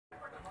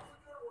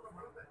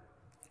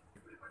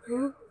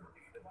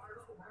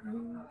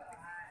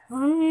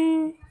உன்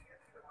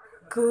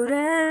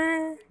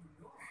குரல்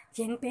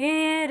என்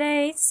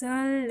பெயரை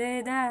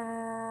சொல்லுதா,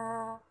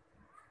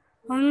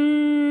 உன்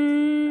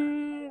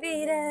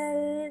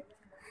விரல்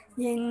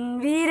என்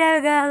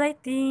விரல்களை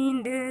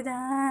தீண்டுதா,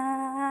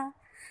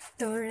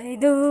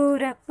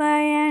 தொலைதூர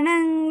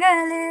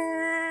பயணங்களில்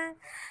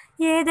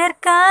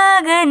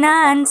எதற்காக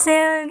நான்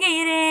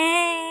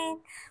செல்கிறேன்,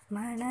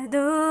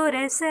 மனதூர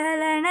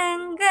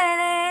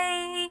சலனங்களை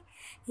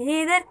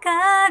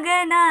எதற்காக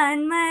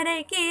நான்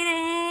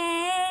மறைக்கிறேன்,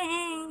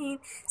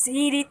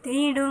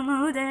 சிரித்திடும்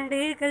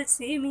உதடுகள்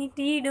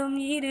சிமிட்டிடும்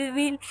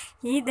இருவில்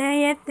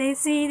இதயத்தை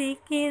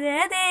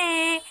சிரிக்கிறதே,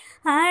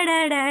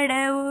 அடடட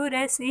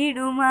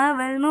உரசிடும்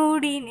அவள்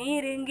மூடி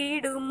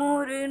நெருங்கிடும்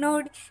ஒரு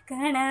நொடி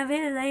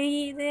கனவில்லை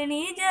இது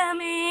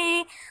நிஜமே,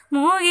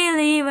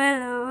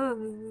 மூகிலிவளோ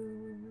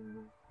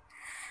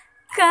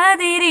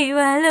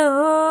கதிரிவளோ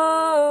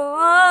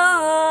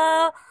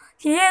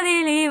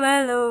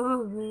எழிலிவளோ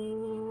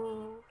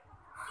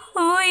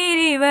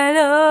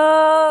உயிரிவளோ,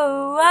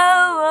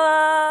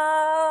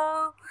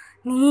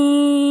 நீ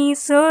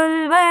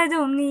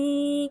சொல்வதும் நீ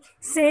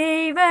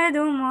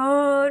செய்வதும்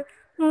ஓர்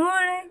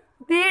முளை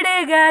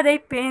விடுகதை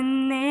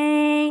பெண்ணே,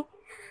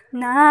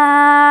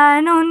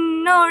 நான்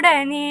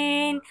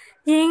உன்னுடனேன்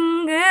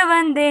இங்கு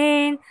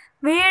வந்தேன்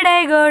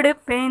விடை கொடு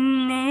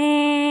பெண்ணே,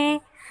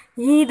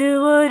 இது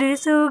ஒரு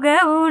சுக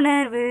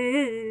உணர்வு,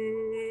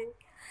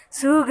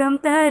 சுகம்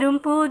தரும்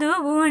புது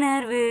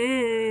உணர்வு,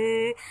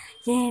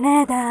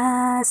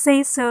 எனதாசை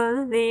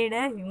சொல்லிட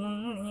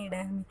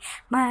உன்னிடம்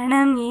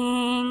மனம்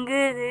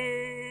ஏங்குது,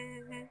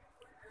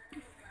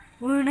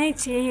 உன்னை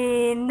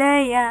சேர்ந்த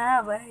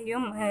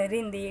யாவையும்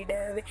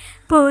அறிந்திடவே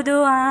புது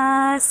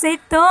ஆசை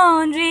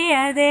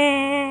தோன்றியதே.